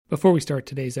Before we start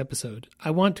today's episode,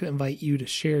 I want to invite you to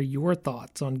share your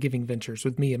thoughts on Giving Ventures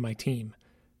with me and my team.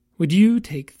 Would you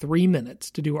take 3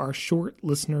 minutes to do our short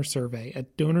listener survey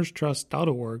at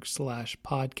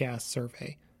donorstrust.org/podcast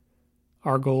survey?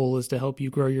 Our goal is to help you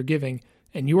grow your giving,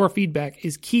 and your feedback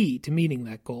is key to meeting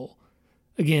that goal.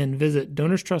 Again, visit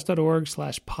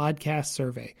donorstrust.org/podcast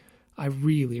survey. I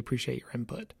really appreciate your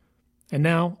input. And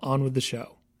now, on with the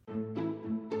show.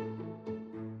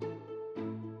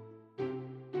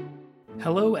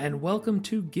 Hello and welcome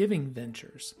to Giving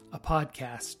Ventures, a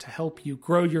podcast to help you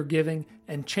grow your giving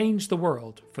and change the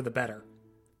world for the better.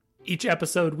 Each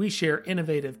episode, we share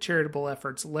innovative charitable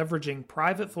efforts leveraging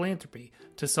private philanthropy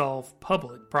to solve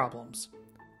public problems.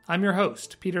 I'm your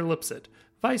host, Peter Lipset,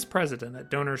 Vice President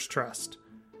at Donors Trust.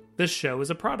 This show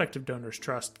is a product of Donors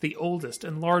Trust, the oldest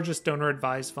and largest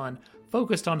donor-advised fund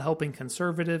focused on helping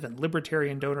conservative and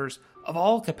libertarian donors of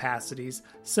all capacities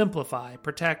simplify,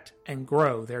 protect, and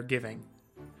grow their giving.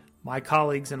 My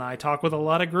colleagues and I talk with a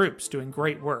lot of groups doing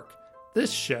great work.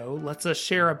 This show lets us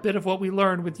share a bit of what we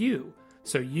learned with you,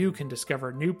 so you can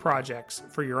discover new projects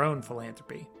for your own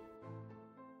philanthropy.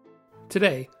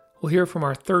 Today, we'll hear from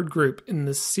our third group in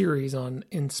this series on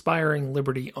inspiring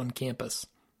liberty on campus.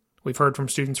 We've heard from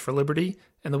Students for Liberty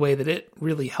and the way that it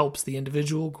really helps the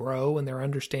individual grow in their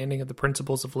understanding of the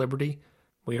principles of liberty.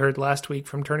 We heard last week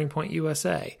from Turning Point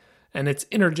USA and its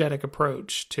energetic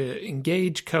approach to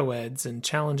engage co-eds in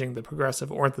challenging the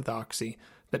progressive orthodoxy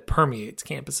that permeates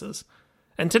campuses.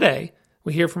 And today,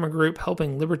 we hear from a group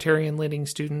helping libertarian-leaning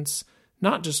students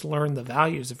not just learn the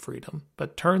values of freedom,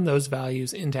 but turn those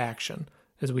values into action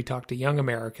as we talk to Young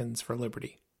Americans for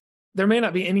Liberty. There may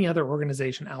not be any other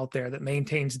organization out there that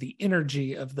maintains the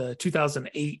energy of the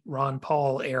 2008 Ron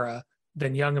Paul era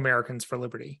than Young Americans for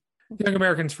Liberty. Young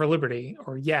Americans for Liberty,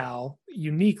 or YAL,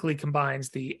 uniquely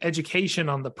combines the education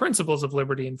on the principles of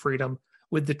liberty and freedom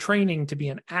with the training to be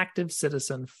an active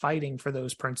citizen fighting for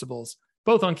those principles,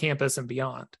 both on campus and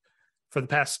beyond. For the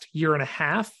past year and a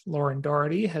half, Lauren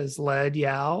Doherty has led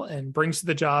YAL and brings to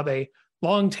the job a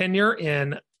long tenure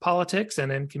in politics and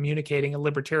in communicating a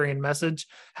libertarian message.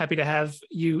 Happy to have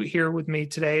you here with me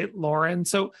today, Lauren.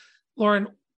 So, Lauren,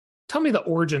 tell me the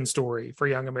origin story for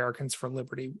Young Americans for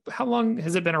Liberty. How long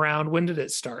has it been around? When did it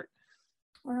start?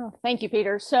 Well, thank you,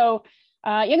 Peter. So,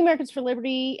 Young Americans for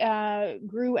Liberty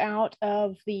grew out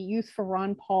of the Youth for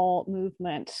Ron Paul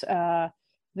movement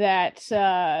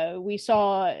that we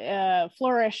saw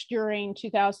flourish during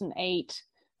 2008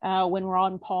 when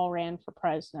Ron Paul ran for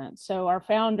president. So our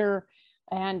founder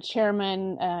and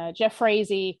chairman, Jeff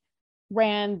Frazee,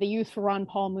 ran the Youth for Ron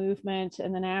Paul movement.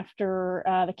 And then after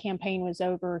the campaign was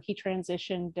over, he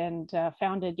transitioned and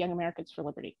founded Young Americans for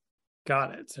Liberty.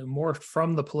 Got it. So more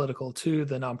from the political to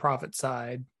the nonprofit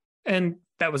side. And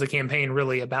that was a campaign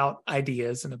really about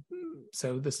ideas. And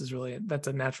so this is really, that's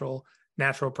a natural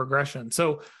progression.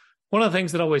 So one of the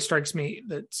things that always strikes me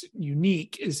that's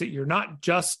unique is that you're not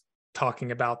just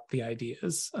talking about the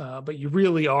ideas, but you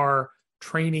really are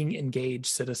training engaged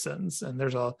citizens. And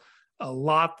there's a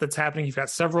lot that's happening. You've got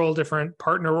several different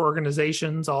partner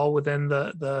organizations, all within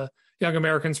the Young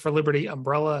Americans for Liberty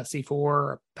umbrella,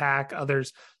 C4, PAC,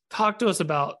 others. Talk to us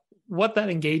about what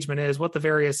that engagement is, what the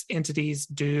various entities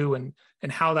do, and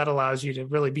how that allows you to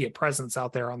really be a presence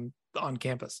out there on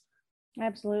campus.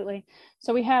 Absolutely.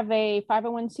 So we have a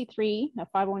 501c3, a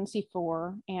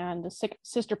 501c4, and a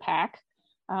sister PAC,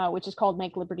 which is called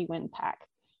Make Liberty Win PAC.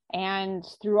 And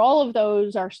through all of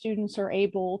those, our students are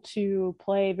able to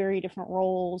play very different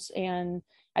roles in,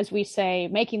 as we say,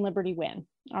 making liberty win.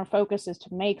 Our focus is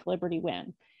to make liberty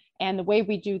win. And the way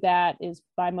we do that is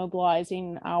by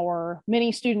mobilizing our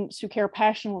many students who care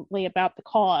passionately about the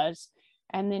cause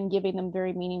and then giving them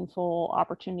very meaningful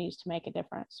opportunities to make a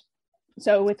difference.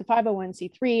 So with the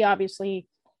 501c3, obviously,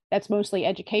 that's mostly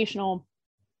educational.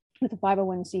 With the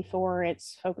 501c4,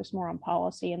 it's focused more on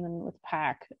policy. And then with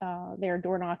PAC, they're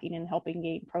door knocking and helping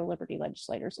get pro-liberty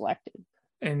legislators elected.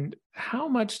 And how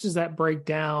much does that break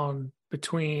down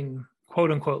between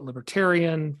quote unquote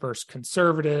libertarian versus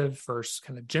conservative versus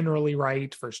kind of generally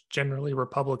right versus generally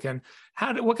Republican?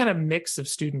 What kind of mix of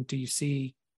student do you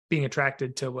see being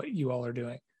attracted to what you all are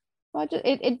doing? Well,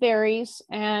 it varies,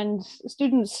 and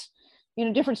students,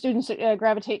 different students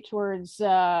gravitate towards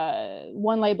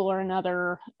one label or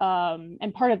another.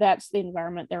 And part of that's the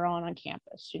environment they're on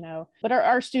campus, But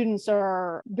our students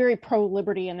are very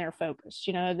pro-liberty in their focus,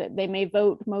 that they may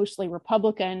vote mostly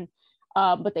Republican,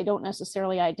 but they don't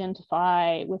necessarily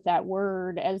identify with that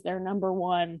word as their number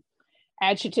one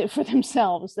adjective for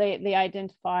themselves. They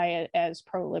identify it as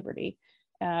pro-liberty.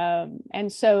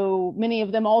 And so many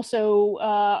of them also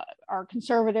are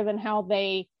conservative in how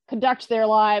they conduct their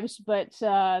lives, but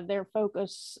their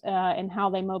focus and how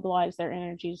they mobilize their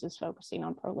energies is focusing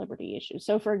on pro-liberty issues.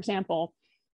 So, for example,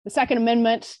 the Second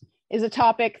Amendment is a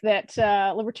topic that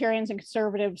libertarians and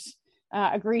conservatives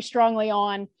agree strongly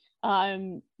on.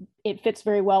 It fits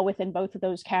very well within both of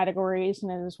those categories,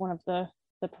 and it is one of the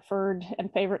preferred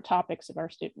and favorite topics of our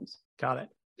students. Got it.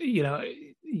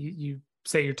 You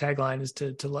say your tagline is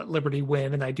to let liberty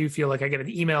win. And I do feel like I get an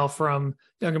email from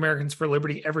Young Americans for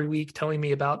Liberty every week telling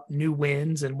me about new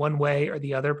wins in one way or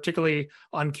the other, particularly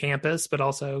on campus, but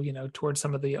also, towards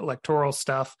some of the electoral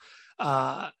stuff.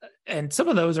 And some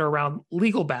of those are around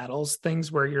legal battles,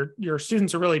 things where your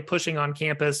students are really pushing on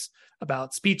campus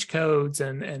about speech codes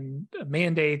and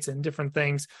mandates and different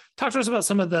things. Talk to us about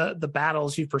some of the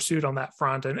battles you've pursued on that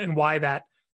front and why that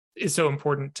is so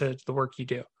important to the work you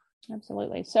do.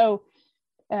 Absolutely. So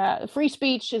free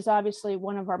speech is obviously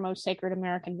one of our most sacred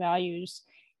American values.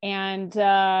 And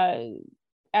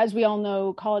as we all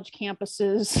know, college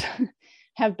campuses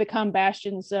have become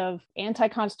bastions of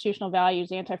anti-constitutional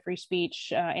values, anti-free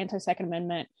speech, anti-Second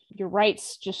Amendment. Your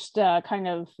rights just kind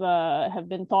of have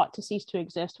been thought to cease to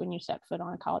exist when you set foot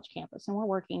on a college campus. And we're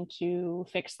working to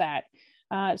fix that.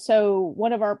 So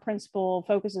one of our principal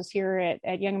focuses here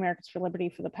at Young Americans for Liberty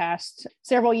for the past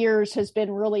several years has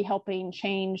been really helping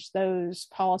change those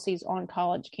policies on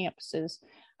college campuses,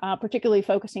 particularly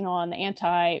focusing on the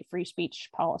anti-free speech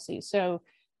policies. So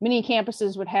many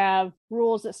campuses would have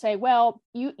rules that say, well,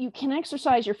 you can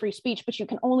exercise your free speech, but you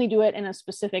can only do it in a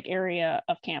specific area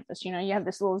of campus. You have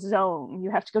this little zone.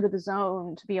 You have to go to the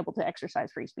zone to be able to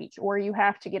exercise free speech, or you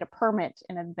have to get a permit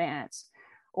in advance,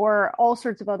 or all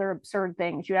sorts of other absurd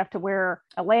things. You have to wear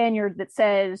a lanyard that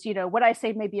says, what I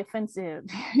say may be offensive,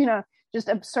 just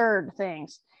absurd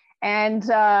things. And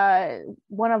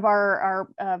one of our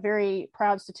very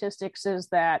proud statistics is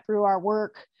that through our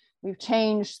work, we've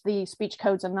changed the speech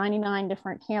codes on 99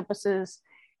 different campuses,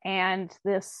 and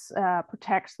this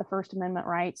protects the First Amendment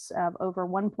rights of over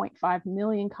 1.5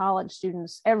 million college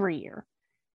students every year.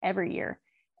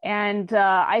 And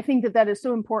I think that is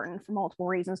so important for multiple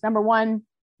reasons. Number one,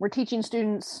 we're teaching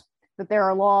students that there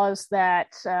are laws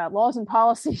and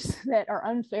policies that are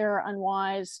unfair,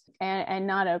 unwise, and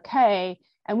not okay.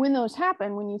 And when those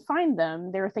happen, when you find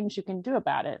them, there are things you can do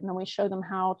about it. And then we show them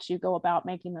how to go about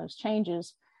making those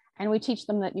changes. And we teach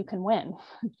them that you can win.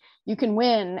 You can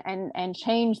win and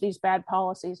change these bad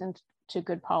policies into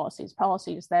good policies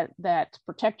that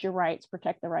protect your rights,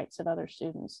 protect the rights of other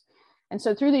students. And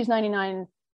so through these 99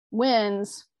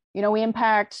 wins, we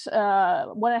impact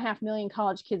 1.5 million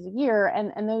college kids a year,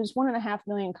 and those 1.5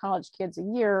 million college kids a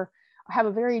year have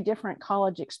a very different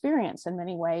college experience in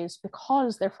many ways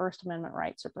because their First Amendment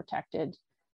rights are protected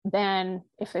than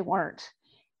if they weren't.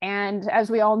 And as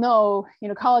we all know,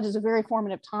 college is a very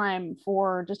formative time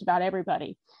for just about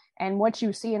everybody. And what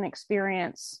you see and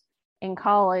experience in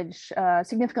college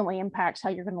significantly impacts how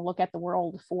you're going to look at the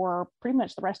world for pretty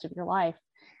much the rest of your life.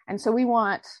 And so we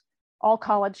want all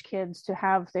college kids to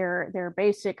have their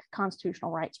basic constitutional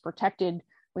rights protected.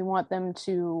 We want them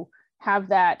to have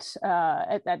that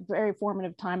at that very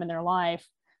formative time in their life,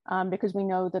 because we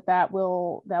know that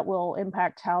will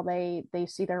impact how they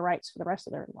see their rights for the rest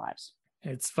of their lives.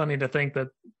 It's funny to think that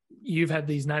you've had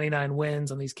these 99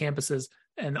 wins on these campuses,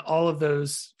 and all of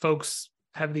those folks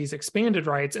have these expanded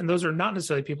rights, and those are not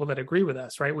necessarily people that agree with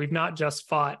us, right? We've not just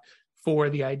fought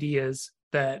for the ideas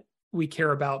that we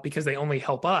care about because they only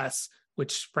help us,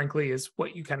 which frankly is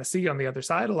what you kind of see on the other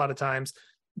side a lot of times.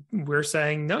 We're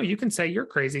saying, no, you can say your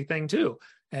crazy thing too,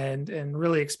 and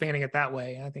really expanding it that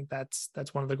way. And I think that's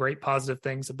one of the great positive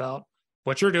things about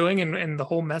what you're doing and the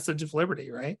whole message of liberty,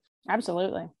 right?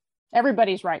 Absolutely.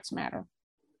 Everybody's rights matter.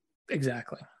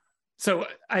 Exactly. So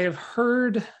I have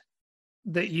heard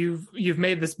that you've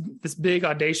made this big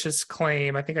audacious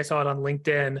claim. I think I saw it on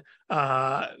LinkedIn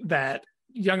that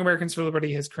Young Americans for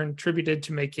Liberty has contributed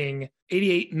to making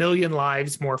 88 million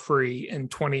lives more free in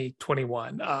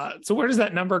 2021. So where does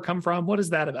that number come from? What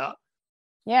is that about?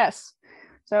 Yes.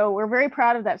 So we're very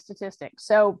proud of that statistic.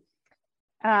 So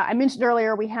I mentioned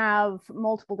earlier, we have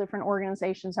multiple different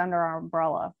organizations under our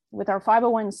umbrella. With our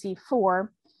 501c4,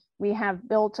 we have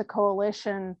built a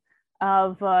coalition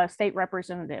of state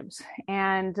representatives,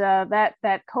 and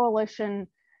that coalition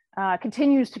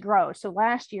continues to grow. So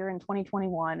last year in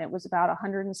 2021, it was about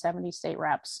 170 state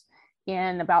reps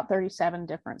in about 37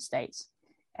 different states.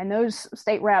 And those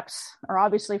state reps are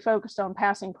obviously focused on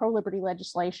passing pro-liberty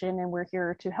legislation, and we're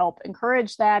here to help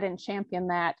encourage that and champion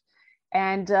that,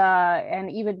 and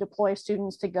even deploy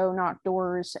students to go knock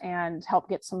doors and help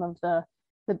get some of the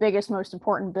biggest, most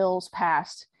important bills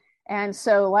passed. And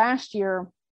so last year,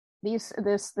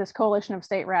 this coalition of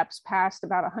state reps passed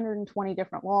about 120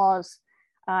 different laws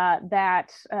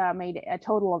that made a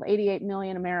total of 88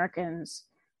 million Americans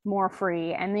more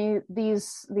free. And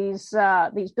these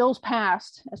bills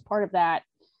passed as part of that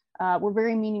were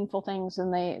very meaningful things,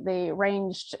 and they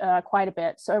ranged quite a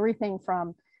bit. So everything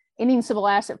from ending civil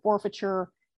asset forfeiture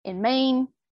in Maine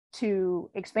to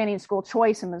expanding school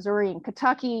choice in Missouri and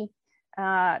Kentucky,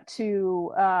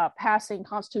 to passing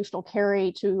constitutional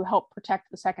carry to help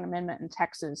protect the Second Amendment in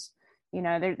Texas.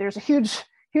 There's a huge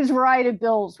variety of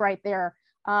bills right there,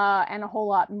 and a whole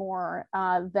lot more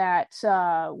that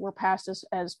were passed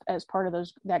as part of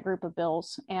that group of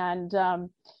bills. And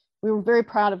we were very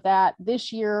proud of that.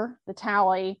 This year, the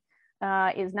tally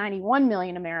is 91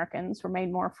 million Americans were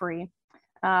made more free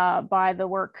by the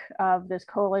work of this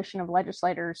coalition of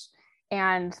legislators.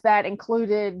 And that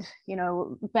included,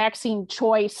 vaccine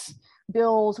choice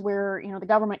bills where, the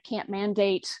government can't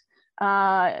mandate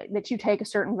that you take a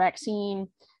certain vaccine.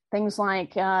 Things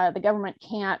like the government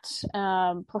can't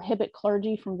prohibit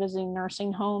clergy from visiting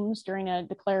nursing homes during a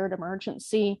declared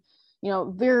emergency.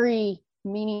 Very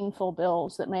meaningful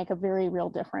bills that make a very real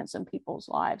difference in people's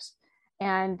lives.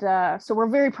 And so we're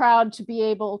very proud to be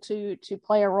able to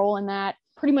play a role in that.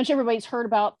 Pretty much everybody's heard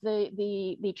about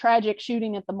the tragic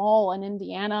shooting at the mall in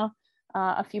Indiana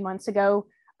a few months ago,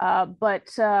 but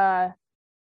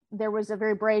there was a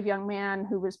very brave young man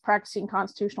who was practicing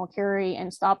constitutional carry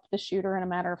and stopped the shooter in a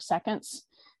matter of seconds,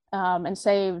 and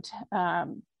saved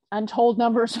untold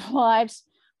numbers of lives.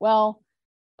 Well,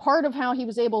 part of how he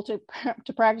was able to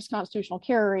practice constitutional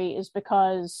carry is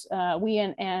because we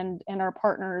and our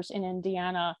partners in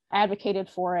Indiana advocated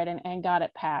for it and got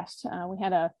it passed. We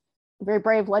had a very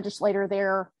brave legislator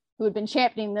there who had been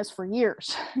championing this for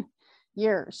years.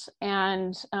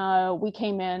 And we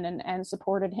came in and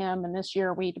supported him. And this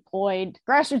year we deployed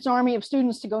a grassroots army of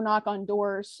students to go knock on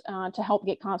doors to help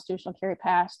get constitutional carry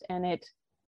passed. And it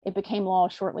became law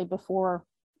shortly before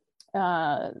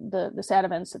the sad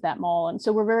events at that mall. And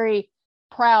so we're very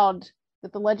proud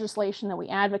that the legislation that we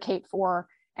advocate for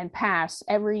and pass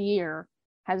every year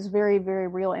has very, very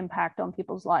real impact on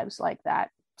people's lives like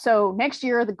that. So next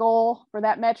year, the goal for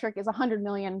that metric is 100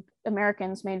 million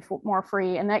Americans made more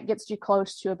free, and that gets you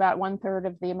close to about 1/3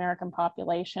 of the American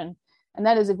population. And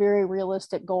that is a very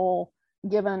realistic goal,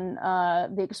 given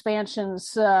the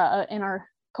expansions in our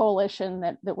coalition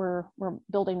that we're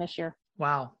building this year.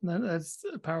 Wow, that's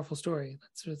a powerful story.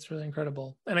 That's really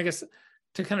incredible. And I guess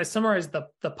to kind of summarize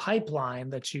the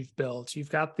pipeline that you've built, you've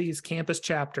got these campus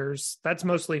chapters. That's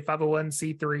mostly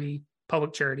 501c3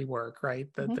 public charity work,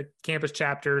 right? The campus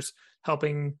chapters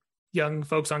helping young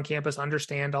folks on campus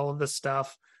understand all of this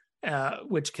stuff,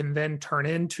 which can then turn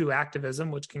into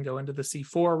activism, which can go into the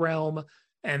C4 realm.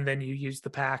 And then you use the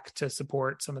PAC to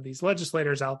support some of these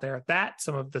legislators out there that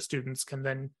some of the students can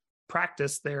then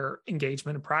practice their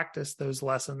engagement and practice those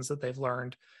lessons that they've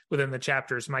learned within the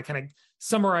chapters. Am I kind of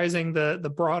summarizing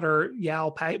the broader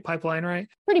YAL pipeline, right?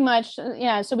 Pretty much,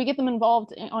 yeah. So we get them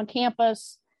involved on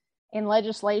campus in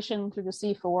legislation through the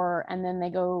C4, and then they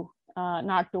go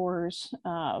knock doors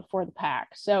for the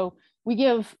PAC. So we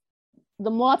give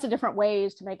them lots of different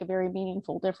ways to make a very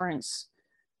meaningful difference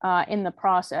in the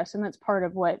process. And that's part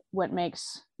of what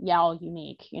makes YAL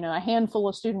unique. A handful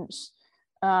of students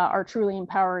are truly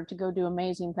empowered to go do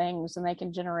amazing things, and they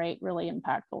can generate really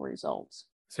impactful results.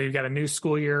 So you've got a new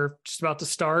school year just about to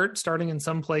starting in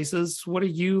some places. What are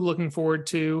you looking forward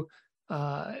to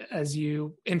as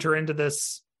you enter into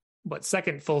this,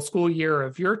 second full school year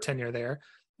of your tenure there?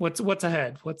 What's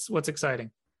ahead? What's exciting?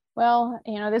 Well,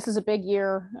 this is a big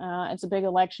year. It's a big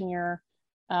election year.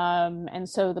 And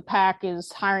so the PAC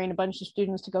is hiring a bunch of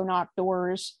students to go knock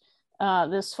doors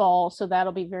this fall. So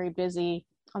that'll be very busy.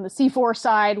 On the C4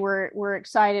 side, we're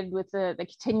excited with the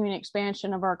continuing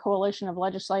expansion of our coalition of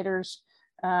legislators.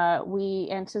 We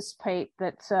anticipate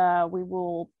that we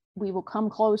will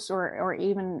come close or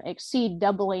even exceed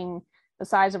doubling the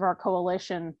size of our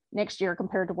coalition next year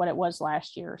compared to what it was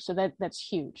last year. So that's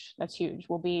huge. That's huge.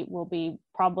 We'll be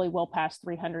probably well past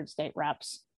 300 state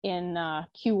reps in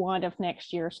Q1 of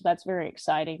next year. So that's very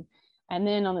exciting. And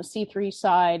then on the C3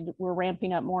 side, we're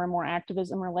ramping up more and more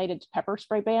activism related to pepper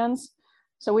spray bans.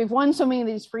 So we've won so many of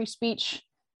these free speech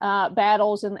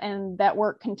battles, and that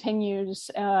work continues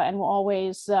and will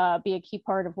always be a key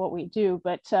part of what we do.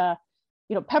 But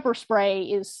pepper spray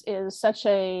is such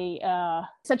a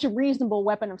reasonable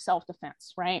weapon of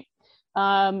self-defense, right?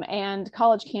 And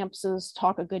college campuses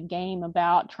talk a good game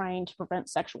about trying to prevent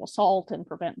sexual assault and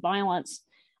prevent violence,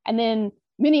 and then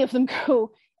many of them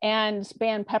go and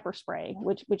ban pepper spray,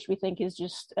 which we think is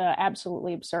just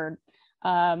absolutely absurd.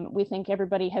 We think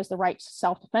everybody has the right to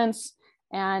self-defense,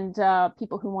 And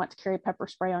people who want to carry pepper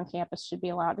spray on campus should be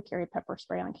allowed to carry pepper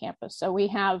spray on campus. So we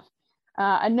have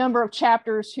a number of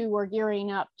chapters who are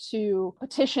gearing up to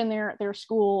petition their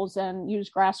schools and use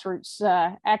grassroots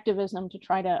activism to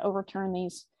try to overturn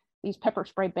these pepper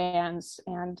spray bans.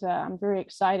 And I'm very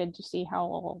excited to see how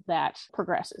all that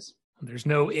progresses. There's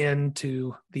no end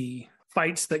to the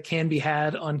fights that can be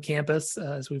had on campus,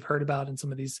 as we've heard about in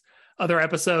some of these other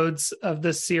episodes of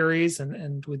this series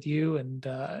and with you. And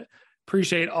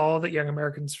appreciate all that Young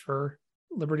Americans for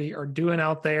Liberty are doing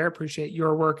out there. Appreciate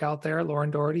your work out there.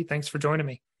 Lauren Doherty, thanks for joining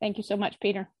me. Thank you so much,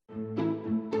 Peter.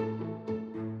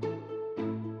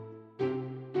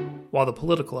 While the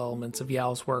political elements of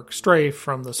YAL's work stray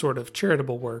from the sort of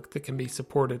charitable work that can be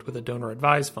supported with a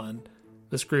donor-advised fund,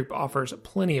 this group offers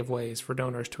plenty of ways for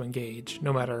donors to engage,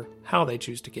 no matter how they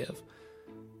choose to give.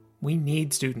 We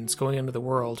need students going into the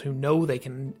world who know they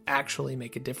can actually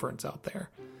make a difference out there.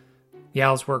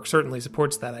 YAL's work certainly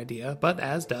supports that idea, but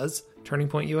as does Turning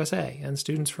Point USA and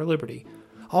Students for Liberty.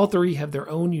 All three have their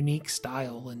own unique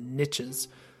style and niches,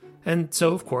 and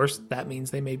so, of course, that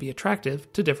means they may be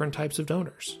attractive to different types of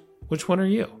donors. Which one are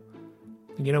you?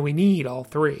 We need all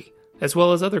three, as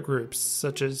well as other groups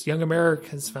such as Young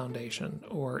America's Foundation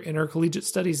or Intercollegiate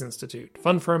Studies Institute,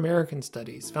 Fund for American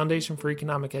Studies, Foundation for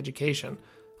Economic Education,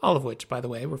 all of which, by the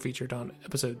way, were featured on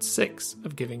episode 6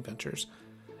 of Giving Ventures.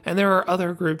 And there are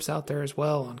other groups out there as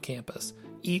well on campus,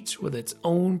 each with its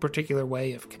own particular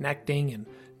way of connecting and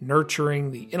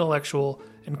nurturing the intellectual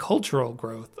and cultural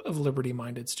growth of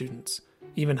liberty-minded students,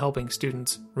 even helping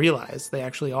students realize they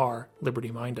actually are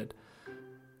liberty-minded.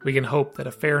 We can hope that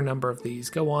a fair number of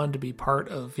these go on to be part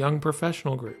of young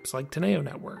professional groups like Teneo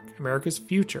Network, America's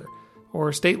Future,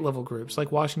 or state-level groups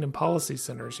like Washington Policy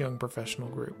Center's Young Professional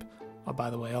Group, by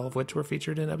the way, all of which were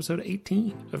featured in episode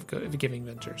 18 of Giving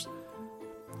Ventures.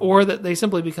 Or that they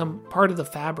simply become part of the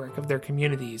fabric of their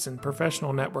communities and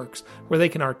professional networks where they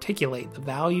can articulate the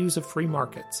values of free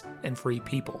markets and free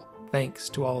people, thanks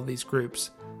to all of these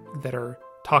groups that are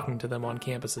talking to them on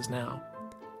campuses now.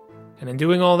 And in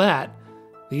doing all that,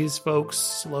 these folks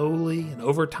slowly and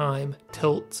over time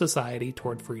tilt society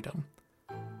toward freedom.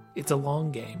 It's a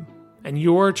long game, and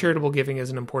your charitable giving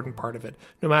is an important part of it,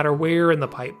 no matter where in the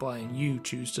pipeline you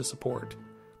choose to support.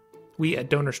 We at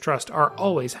Donors Trust are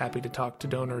always happy to talk to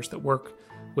donors that work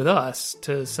with us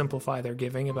to simplify their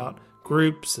giving about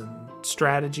groups and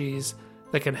strategies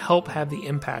that can help have the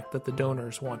impact that the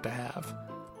donors want to have.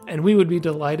 And we would be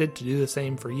delighted to do the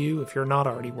same for you if you're not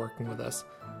already working with us.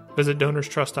 Visit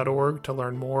donorstrust.org to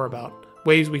learn more about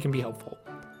ways we can be helpful.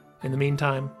 In the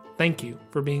meantime, thank you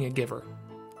for being a giver.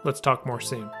 Let's talk more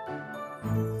soon.